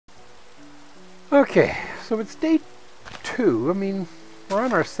Okay, so it's day 2. I mean, we're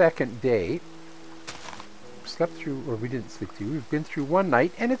on our second day. Slept through, or we didn't sleep through, we've been through one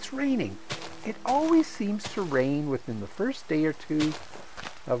night and it's raining. It always seems to rain within the first day or two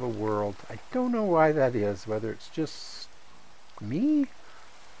of a world. I don't know why that is, whether it's just me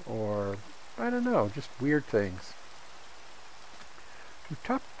or I don't know, just weird things.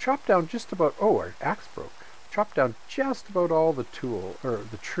 We've chopped down just about, oh, our axe broke. Chopped down just about all the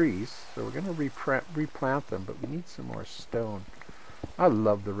the trees, so we're going to replant them, but we need some more stone. I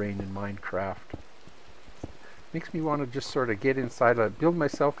love the rain in Minecraft. Makes me want to just sort of get inside, build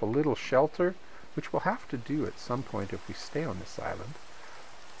myself a little shelter, which we'll have to do at some point if we stay on this island.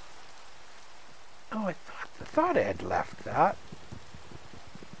 Oh, I thought I had left that.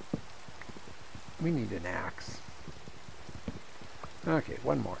 We need an axe. Okay,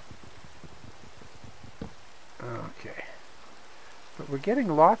 one more. Okay. But we're getting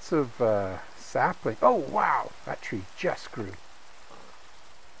lots of sapling. Oh, wow! That tree just grew.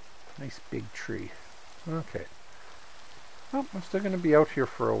 Nice big tree. Okay. Well, I'm still going to be out here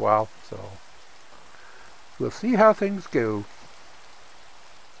for a while, so we'll see how things go.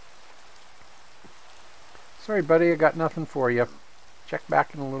 Sorry, buddy, I got nothing for you. Check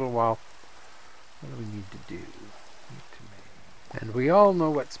back in a little while. What do we need to do? And we all know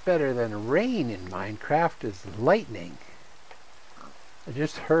what's better than rain in Minecraft is lightning. I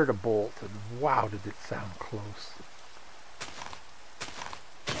just heard a bolt, and wow, did it sound close.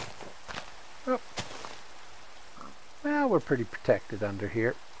 Oh. Well, we're pretty protected under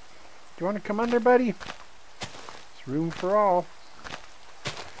here. Do you want to come under, buddy? There's room for all.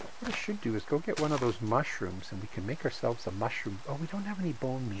 What I should do is go get one of those mushrooms, and we can make ourselves a mushroom. Oh, we don't have any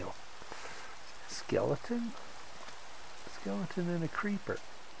bone meal. Skeleton? Skeleton and a creeper.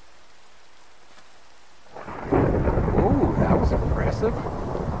 Oh, that was impressive.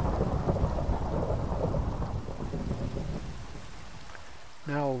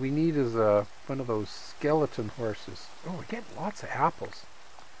 Now all we need is one of those skeleton horses. Oh, we're getting lots of apples.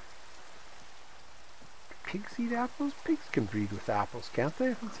 Do pigs eat apples? Pigs can breed with apples, can't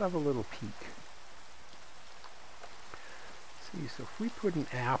they? Let's have a little peek. Let's see, so if we put an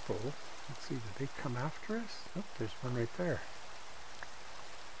apple, let's see, did they come after us? Oh, there's one right there.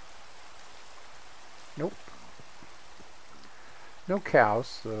 Nope. No cows,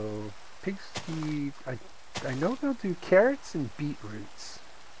 so pigs eat, I know they'll do carrots and beetroots.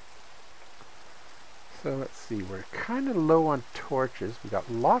 So let's see, we're kind of low on torches. We got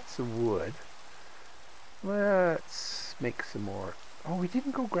lots of wood. Let's make some more. Oh, we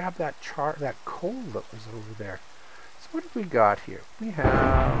didn't go grab that coal that was over there. So what have we got here? We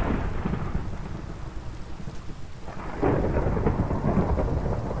have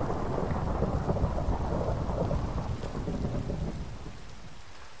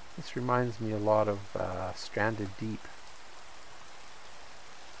this reminds me a lot of Stranded Deep.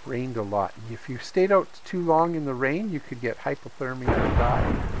 Rained a lot. If you stayed out too long in the rain, you could get hypothermia and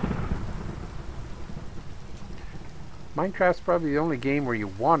die. Minecraft's probably the only game where you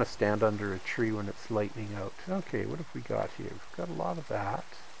want to stand under a tree when it's lightning out. Okay, what have we got here? We've got a lot of that.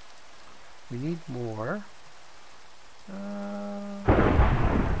 We need more.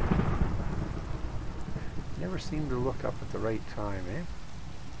 Never seem to look up at the right time, eh?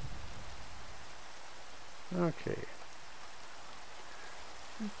 Okay.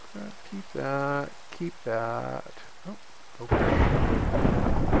 Keep that. Keep that. Oh, okay.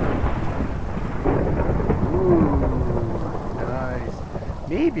 Ooh, nice.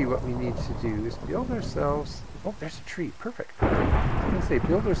 Maybe what we need to do is build ourselves... Oh, there's a tree. Perfect. I was going to say,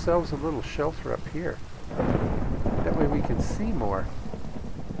 build ourselves a little shelter up here. That way we can see more. Are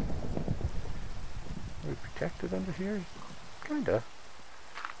we protected under here? Kinda.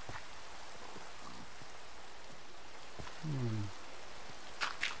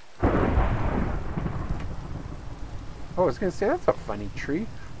 Oh, I was going to say, that's a funny tree.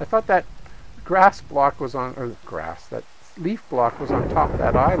 I thought that grass block was on, or grass, that leaf block was on top of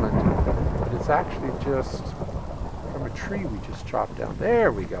that island. But it's actually just from a tree we just chopped down.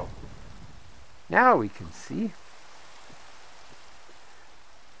 There we go. Now we can see.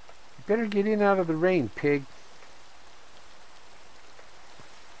 You better get in out of the rain, pig.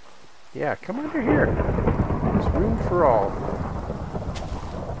 Yeah, come under here. There's room for all.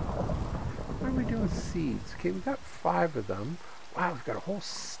 What are we doing with seeds? Okay, we got 5 of them. Wow, we've got a whole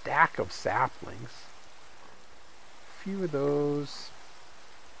stack of saplings. A few of those.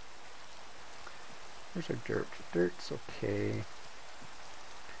 Where's our dirt? Dirt's okay.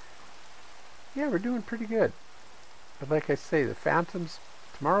 Yeah, we're doing pretty good. But like I say, the phantoms,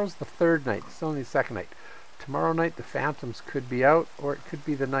 tomorrow's the 3rd night. It's only the 2nd night. Tomorrow night the phantoms could be out, or it could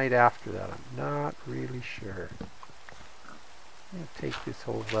be the night after that. I'm not really sure. I'm going to take this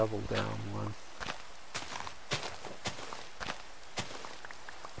whole level down one.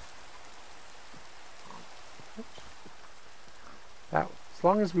 That, as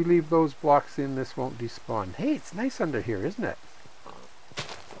long as we leave those blocks in, this won't despawn. Hey, it's nice under here, isn't it?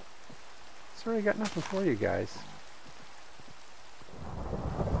 Sorry, I got nothing for you guys.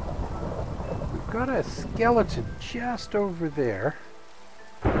 We've got a skeleton just over there.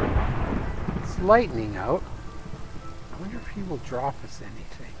 It's lightning out. I wonder if he will drop us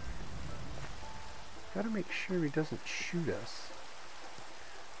anything. Got to make sure he doesn't shoot us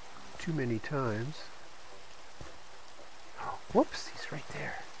too many times. Oh, whoops, he's right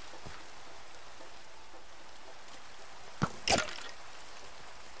there.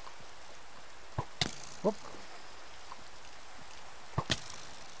 Whoop.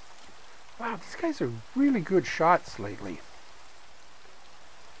 Wow, these guys are really good shots lately.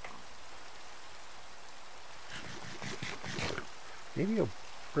 Maybe he'll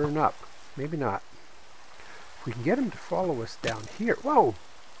burn up. Maybe not. If we can get him to follow us down here. Whoa!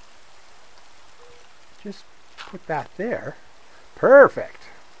 Just put that there. Perfect!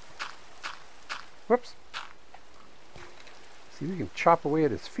 Whoops. See, we can chop away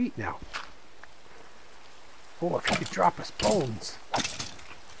at his feet now. Oh, if he could drop us bones.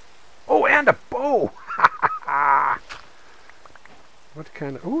 Oh, and a bow! What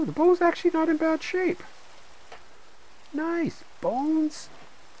kind of... Oh, the bow's actually not in bad shape. Nice. Bones.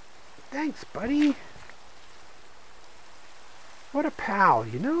 Thanks, buddy. What a pal,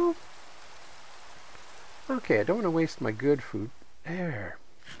 you know? Okay, I don't want to waste my good food. There.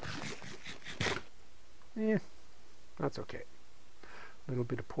 Yeah, that's okay. A little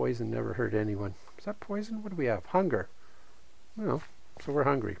bit of poison never hurt anyone. Is that poison? What do we have? Hunger. Well, so we're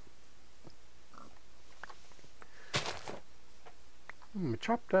hungry.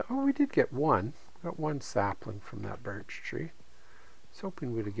 Chopped up. Oh, we did get one. Got one sapling from that birch tree. I was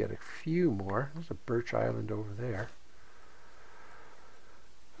hoping we'd get a few more. There's a birch island over there.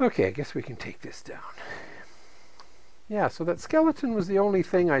 Okay, I guess we can take this down. Yeah, so that skeleton was the only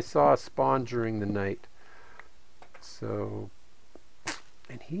thing I saw spawn during the night. So,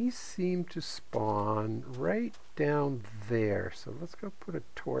 and he seemed to spawn right down there. So let's go put a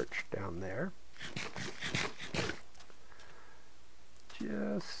torch down there.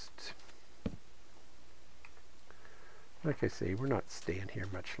 Just, like I say, we're not staying here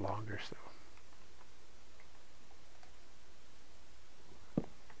much longer, so.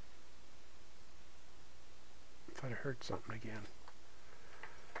 Thought I heard something again.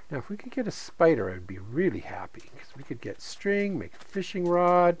 Now, if we could get a spider, I'd be really happy, because we could get string, make a fishing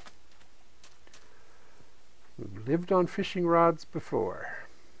rod. We've lived on fishing rods before.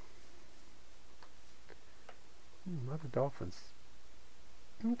 A lot of dolphins.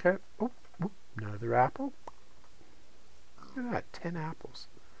 Okay. Oh, oh, another apple. Look at that, 10 apples.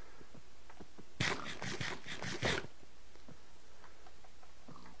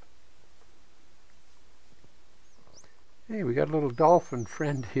 Hey, we got a little dolphin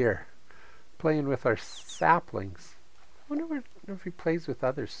friend here playing with our saplings. I wonder if he plays with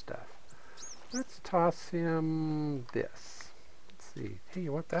other stuff. Let's toss him this. Let's see. Hey,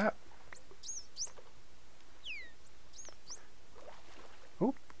 you want that?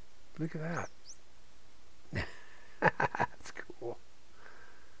 Oh, look at that. That's cool.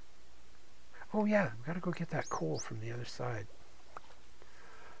 Oh yeah, we gotta go get that coal from the other side.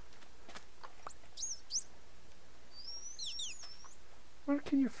 What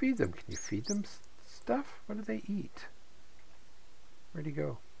can you feed them? Can you feed them stuff? What do they eat? Where'd he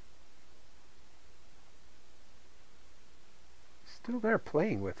go? Still there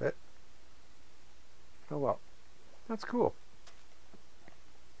playing with it. Oh well, that's cool.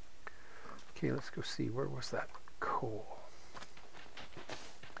 Okay, let's go see. Where was that coal?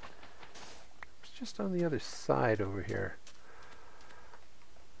 It's just on the other side over here.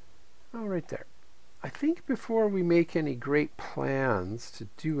 Oh, right there. I think before we make any great plans to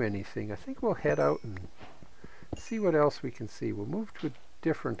do anything, I think we'll head out and see what else we can see. We'll move to a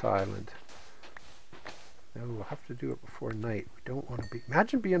different island. No, we'll have to do it before night. We don't want to be...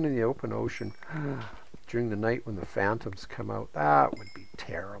 Imagine being in the open ocean during the night when the phantoms come out. That would be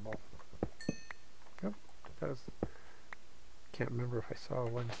terrible. Nope. That was... Can't remember if I saw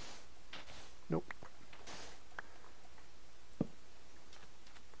one. Nope.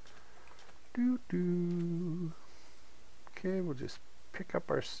 Okay, we'll just pick up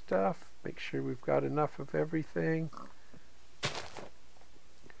our stuff, make sure we've got enough of everything.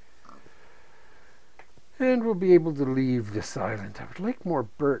 And we'll be able to leave this island. I would like more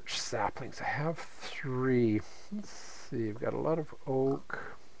birch saplings. I have 3. Let's see, I've got a lot of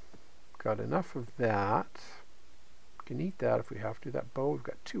oak. Got enough of that. We can eat that if we have to. That bow, we've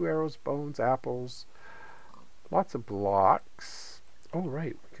got 2 arrows, bones, apples, lots of blocks. Oh,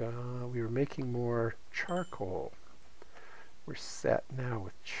 right, we were making more charcoal. We're set now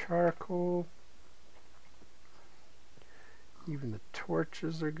with charcoal. Even the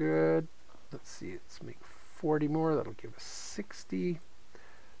torches are good. Let's see, let's make 40 more. That'll give us 60.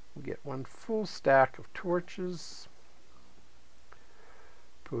 We'll get 1 full stack of torches.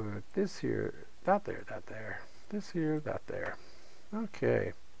 Put this here, that there, that there. This here, that there.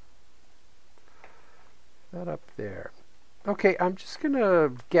 Okay. That up there. Okay, I'm just going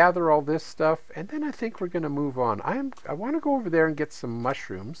to gather all this stuff, and then I think we're going to move on. I want to go over there and get some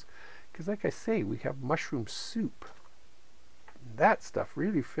mushrooms, because like I say, we have mushroom soup. That stuff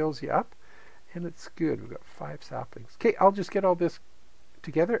really fills you up, and it's good. We've got 5 saplings. Okay, I'll just get all this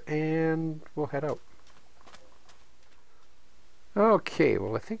together, and we'll head out. Okay,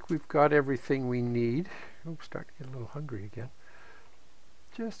 well, I think we've got everything we need. Oh, starting to get a little hungry again.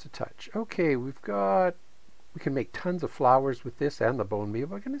 Just a touch. Okay, we can make tons of flowers with this and the bone meal.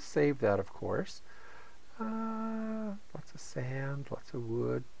 We're going to save that, of course. Lots of sand, lots of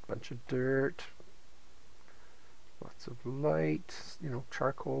wood, bunch of dirt, lots of light,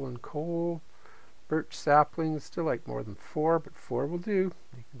 charcoal and coal. Birch saplings, still like more than 4, but 4 will do.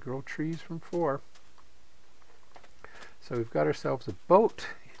 You can grow trees from 4. So we've got ourselves a boat.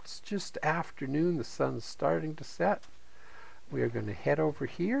 It's just afternoon. The sun's starting to set. We are going to head over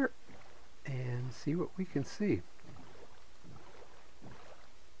here and see what we can see.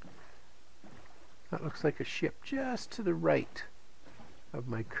 That looks like a ship just to the right of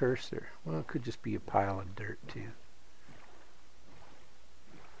my cursor. Well, it could just be a pile of dirt too.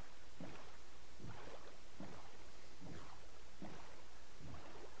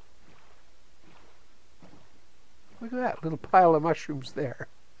 Look at that little pile of mushrooms there.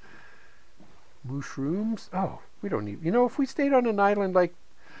 Moosh-rooms. Oh, we don't need... if we stayed on an island like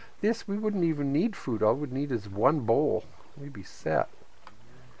this, we wouldn't even need food. All we'd need is 1 bowl. We'd be set.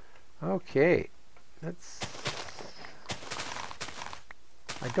 Okay. I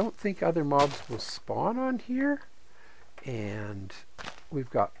don't think other mobs will spawn on here. And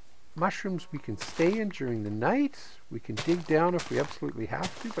we've got mushrooms we can stay in during the night. We can dig down if we absolutely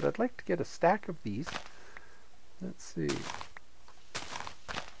have to. But I'd like to get a stack of these. Let's see.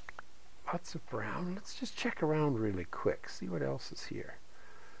 Lots of brown. Let's just check around really quick. See what else is here.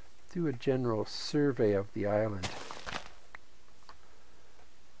 Do a general survey of the island.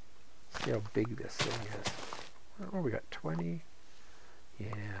 See how big this thing is. Oh, we got 20.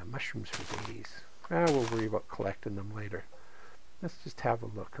 Yeah, mushrooms for days. We'll worry about collecting them later. Let's just have a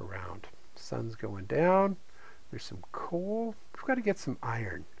look around. Sun's going down. There's some coal. We've got to get some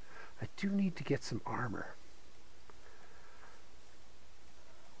iron. I do need to get some armor.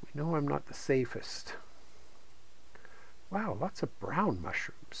 We know I'm not the safest. Wow, lots of brown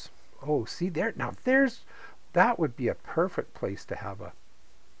mushrooms. Oh, see there? Now that would be a perfect place to have a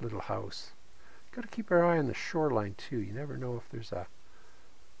little house. Got to keep our eye on the shoreline too. You never know if there's a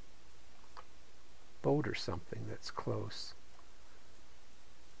boat or something that's close.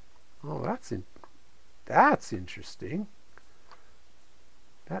 Oh, that's interesting.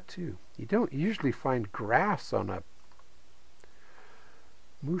 That too. You don't usually find grass on a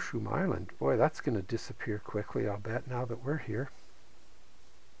moosh-room island. Boy, that's going to disappear quickly, I'll bet, now that we're here.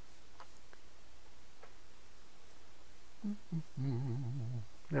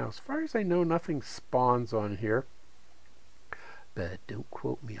 Now, as far as I know, nothing spawns on here, but don't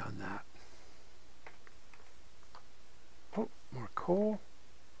quote me on that. Oh, more coal.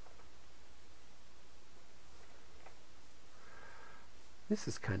 This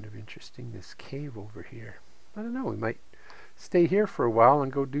is kind of interesting, this cave over here. I don't know, we might stay here for a while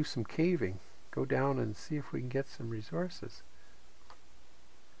and go do some caving. Go down and see if we can get some resources.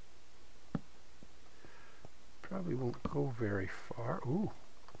 Probably won't go very far. Ooh.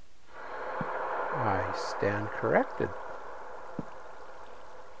 I stand corrected.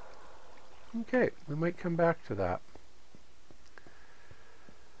 Okay, we might come back to that.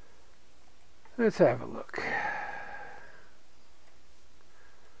 Let's have a look.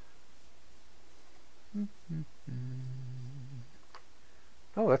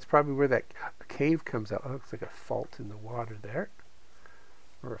 Oh, that's probably where that cave comes out. It looks like a fault in the water there.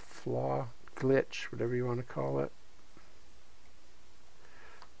 Or a flaw, glitch, whatever you want to call it.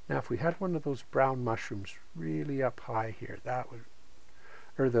 Now, if we had one of those brown mushrooms really up high here, that would...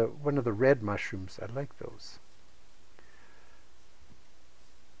 Or one of the red mushrooms, I'd like those.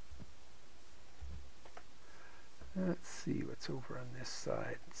 Let's see what's over on this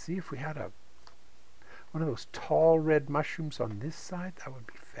side. See if we had one of those tall red mushrooms on this side. That would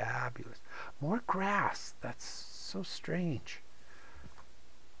be fabulous. More grass. That's so strange.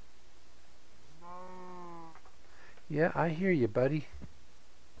 Yeah, I hear you, buddy.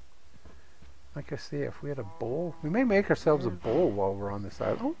 Like I say, if we had a bowl, we may make ourselves a bowl while we're on this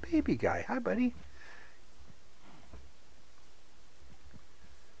island. Oh, baby guy. Hi, buddy.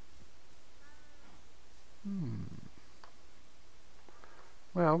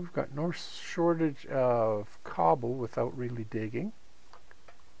 Well, we've got no shortage of cobble without really digging.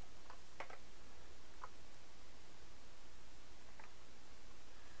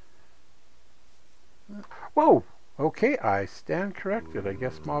 Whoa! Okay, I stand corrected. I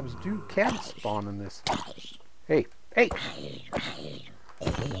guess mobs can spawn in this. Hey, hey!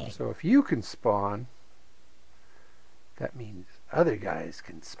 So if you can spawn, that means other guys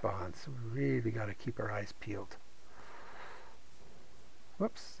can spawn. So we really got to keep our eyes peeled.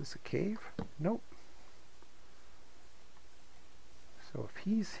 Whoops, is this a cave? Nope. So if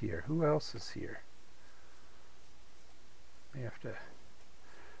he's here, who else is here? We have to...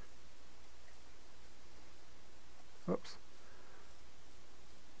 Whoops.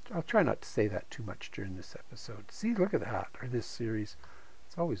 I'll try not to say that too much during this episode. See, look at that, or this series.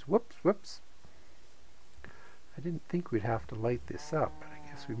 It's always whoops, whoops. I didn't think we'd have to light this up, but I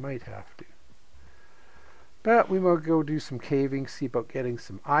guess we might have to. But we will go do some caving, see about getting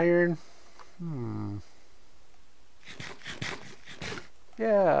some iron.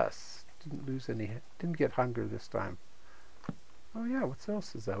 Yes, didn't lose any, didn't get hunger this time. Oh yeah, what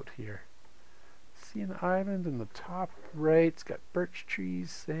else is out here? See an island in the top right. It's got birch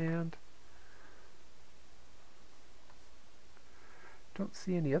trees, sand. Don't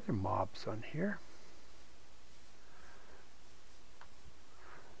see any other mobs on here.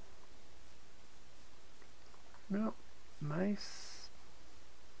 No, nice.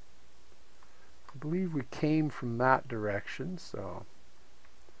 I believe we came from that direction, so...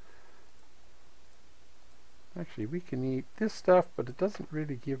 Actually, we can eat this stuff, but it doesn't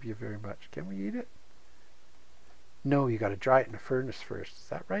really give you very much. Can we eat it? No, you got to dry it in a furnace first. Is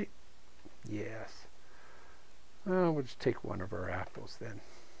that right? Yes. Well, we'll just take one of our apples then.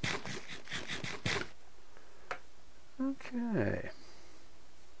 Okay.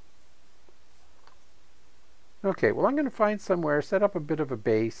 Okay, well I'm going to find somewhere, set up a bit of a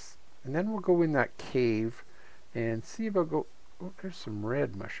base, and then we'll go in that cave and see about oh, there's some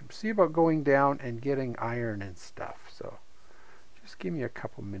red mushrooms. See about going down and getting iron and stuff. So just give me a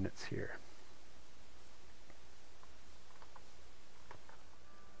couple minutes here.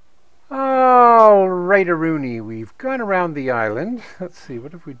 All right, Aruni, we've gone around the island. Let's see,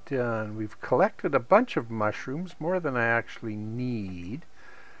 what have we done? We've collected a bunch of mushrooms, more than I actually need.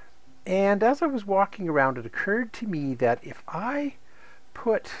 And as I was walking around, it occurred to me that if I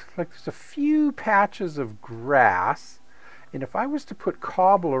put, like there's a few patches of grass, and if I was to put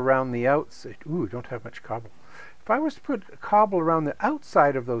cobble around the outside, ooh, don't have much cobble. If I was to put cobble around the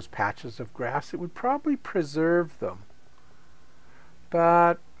outside of those patches of grass, it would probably preserve them.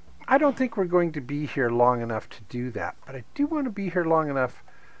 But I don't think we're going to be here long enough to do that. But I do want to be here long enough.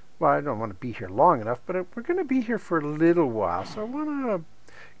 Well, I don't want to be here long enough, but we're going to be here for a little while. So I want to...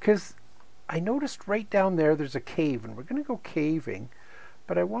 Because I noticed right down there there's a cave, and we're going to go caving.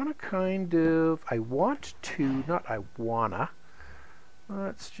 But I want to kind of, not I wanna.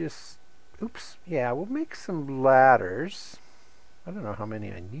 Let's just, oops, yeah, we'll make some ladders. I don't know how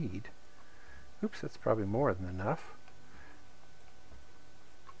many I need. Oops, that's probably more than enough.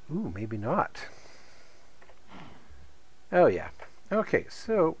 Ooh, maybe not. Oh yeah. Okay,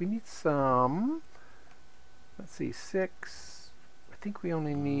 so we need some, let's see, 6. I think we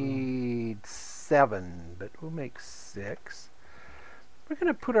only need 7, but we'll make 6. We're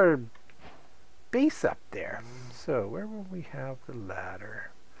going to put our base up there. So where will we have the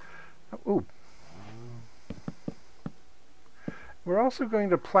ladder? Oh, we're also going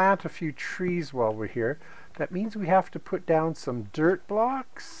to plant a few trees while we're here. That means we have to put down some dirt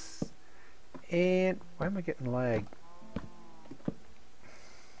blocks. And why am I getting lag?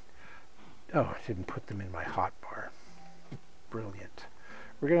 Oh, I didn't put them in my hotbar. Brilliant.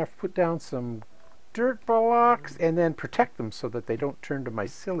 We're going to have to put down some dirt blocks and then protect them so that they don't turn to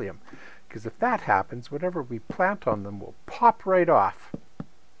mycelium. Because if that happens, whatever we plant on them will pop right off.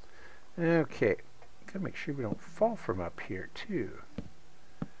 Okay. Gotta make sure we don't fall from up here too.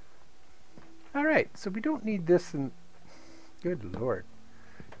 Alright, so we don't need this in... Good Lord.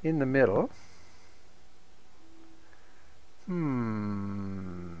 In the middle.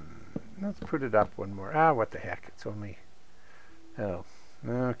 Let's put it up one more. Ah, what the heck. It's only... Oh.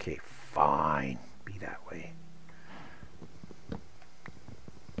 Okay, fine. Be that way.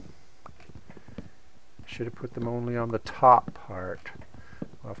 should have put them only on the top part.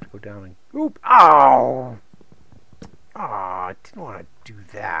 We'll have to go down and... Oop! Ow! Ah, I didn't want to do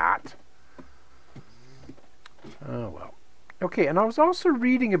that. Oh, well. Okay, and I was also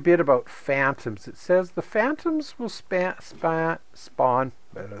reading a bit about phantoms. It says the phantoms will spawn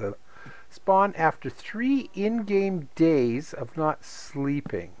after 3 in-game days of not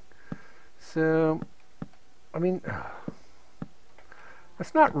sleeping. So, I mean,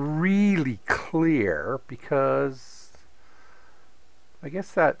 that's not really clear because I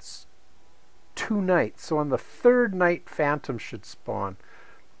guess that's 2 nights. So on the 3rd night, phantoms should spawn.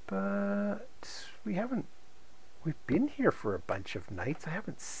 But we've been here for a bunch of nights. I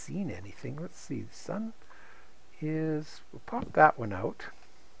haven't seen anything. Let's see. The sun is... We'll pop that one out.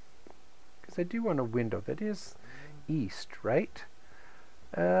 Because I do want a window that is east, right?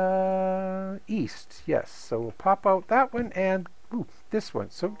 East, yes. So we'll pop out that one and this one.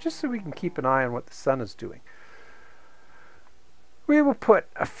 So just so we can keep an eye on what the sun is doing. We will put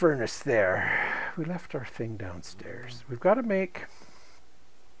a furnace there. We left our thing downstairs. We've got to make...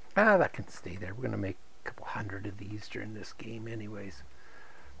 that can stay there. We're going to make a couple hundred of these during this game anyways.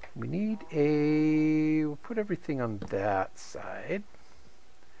 We need a... We'll put everything on that side.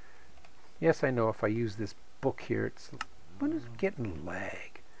 Yes, I know if I use this book here, it's... When is it getting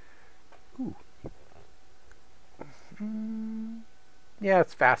lag? Ooh. Yeah,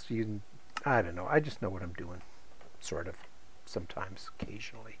 it's faster using... I don't know. I just know what I'm doing. Sort of. Sometimes.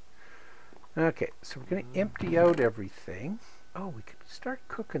 Occasionally. Okay, so we're going to empty out everything. Oh, we could start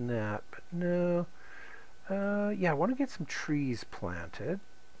cooking that, but no. Yeah, I want to get some trees planted.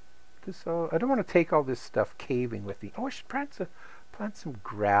 I don't want to take all this stuff caving with me. Oh, I should plant some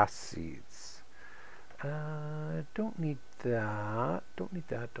grass seeds. Don't need that. Don't need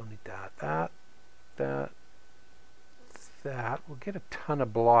that. Don't need that. That. We'll get a ton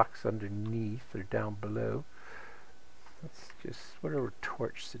of blocks underneath or down below. Let's just, whatever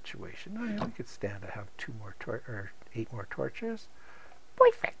torch situation. Oh yeah, we could stand to have 8 more torches.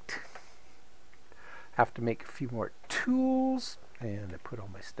 Perfect. Have to make a few more tools, and I put all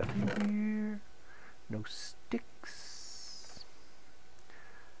my stuff in here. No sticks.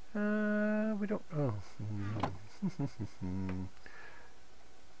 We don't. Oh.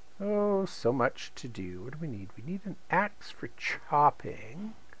 Oh, so much to do. What do we need? We need an axe for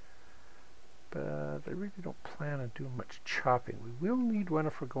chopping. But I really don't plan on doing much chopping. We will need one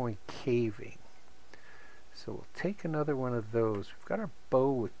if we're going caving. So we'll take another one of those. We've got our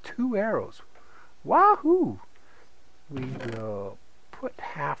bow with 2 arrows. Wahoo! We will put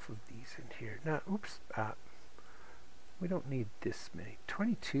half of these in here. Now, oops. We don't need this many.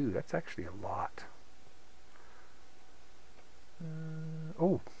 22. That's actually a lot.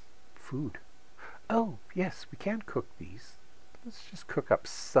 Oh, food. Oh, yes, we can cook these. Let's just cook up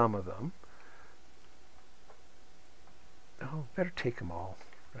some of them. Oh, better take them all.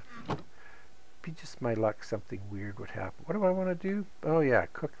 Be just my luck, something weird would happen. What do I want to do? Oh yeah,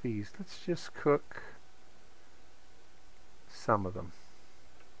 cook these. Let's just cook some of them.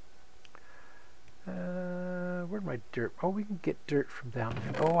 Where'd my dirt? Oh, we can get dirt from down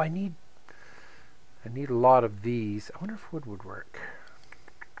there. Oh, I need a lot of these. I wonder if wood would work.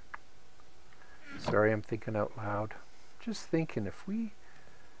 Sorry, I'm thinking out loud. Just thinking if we...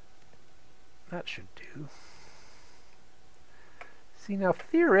 That should do. See, now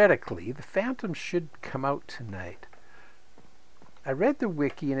theoretically, the phantoms should come out tonight. I read the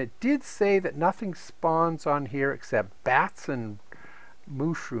wiki, and it did say that nothing spawns on here except bats and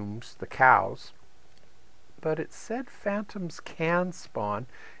mooshrooms, the cows. But it said phantoms can spawn,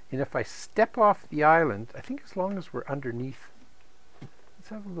 and if I step off the island, I think as long as we're underneath... Let's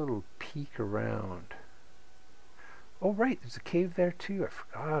have a little peek around. Oh, right, there's a cave there too. I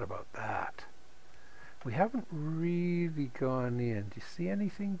forgot about that. We haven't really gone in. Do you see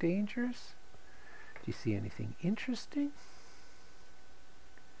anything dangerous? Do you see anything interesting?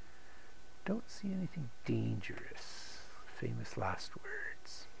 Don't see anything dangerous. Famous last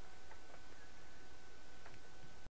words.